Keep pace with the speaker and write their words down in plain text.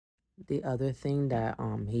The other thing that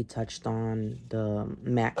he touched on, the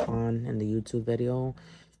Matt Kahn in the YouTube video,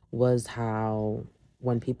 was how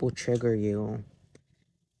when people trigger you,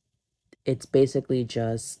 it's basically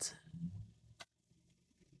just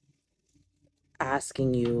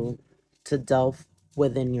asking you to delve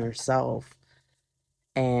within yourself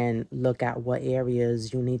and look at what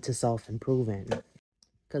areas you need to self-improve in.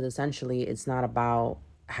 Because essentially, it's not about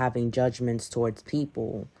having judgments towards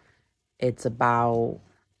people. It's about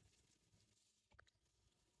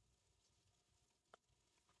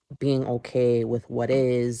being okay with what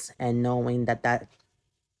is and knowing that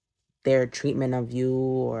their treatment of you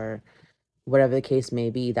or whatever the case may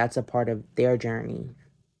be, that's a part of their journey,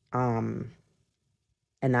 um,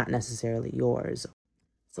 and not necessarily yours.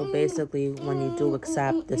 So basically, when you do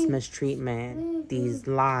accept this mistreatment, these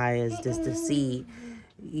lies, this deceit,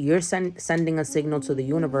 you're sending a signal to the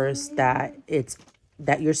universe that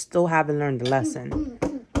you're still haven't learned the lesson.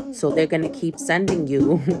 So they're gonna keep sending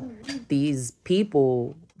you these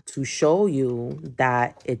people to show you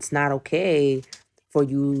that it's not okay for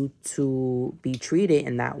you to be treated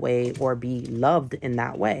in that way or be loved in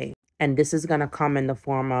that way. And this is going to come in the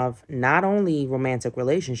form of not only romantic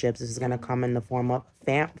relationships, this is going to come in the form of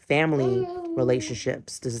family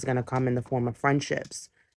relationships. This is going to come in the form of friendships.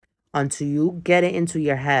 Until you get it into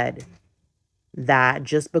your head that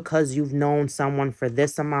just because you've known someone for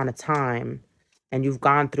this amount of time and you've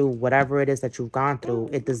gone through whatever it is that you've gone through,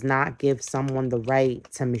 it does not give someone the right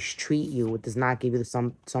to mistreat you. It does not give you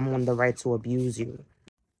someone the right to abuse you.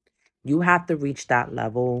 You have to reach that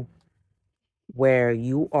level where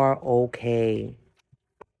you are okay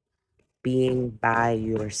being by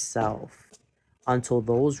yourself until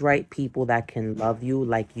those right people that can love you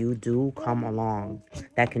like you do come along,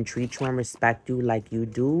 that can treat you and respect you like you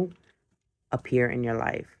do, appear in your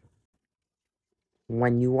life.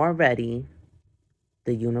 When you are ready,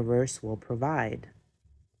 the universe will provide.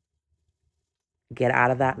 Get out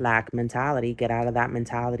of that lack mentality. Get out of that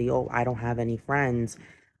mentality. Oh, I don't have any friends.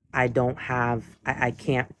 I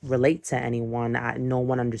can't relate to anyone. No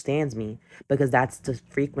one understands me, because that's the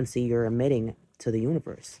frequency you're emitting to the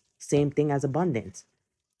universe. Same thing as abundance,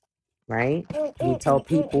 right? You tell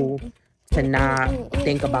people to not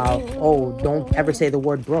think about, oh, don't ever say the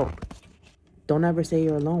word broke. Don't ever say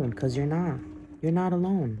you're alone, because you're not. You're not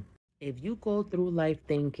alone. If you go through life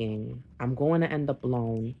thinking, I'm going to end up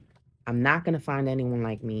alone, I'm not going to find anyone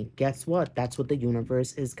like me, guess what? That's what the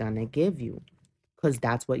universe is going to give you, because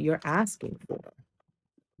that's what you're asking for.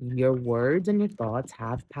 Your words and your thoughts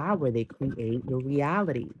have power. They create your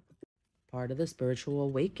reality. Part of the spiritual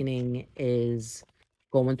awakening is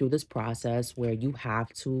going through this process where you have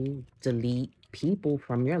to delete people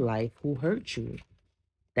from your life who hurt you,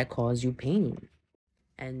 that cause you pain,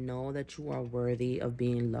 and know that you are worthy of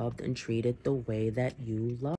being loved and treated the way that you love.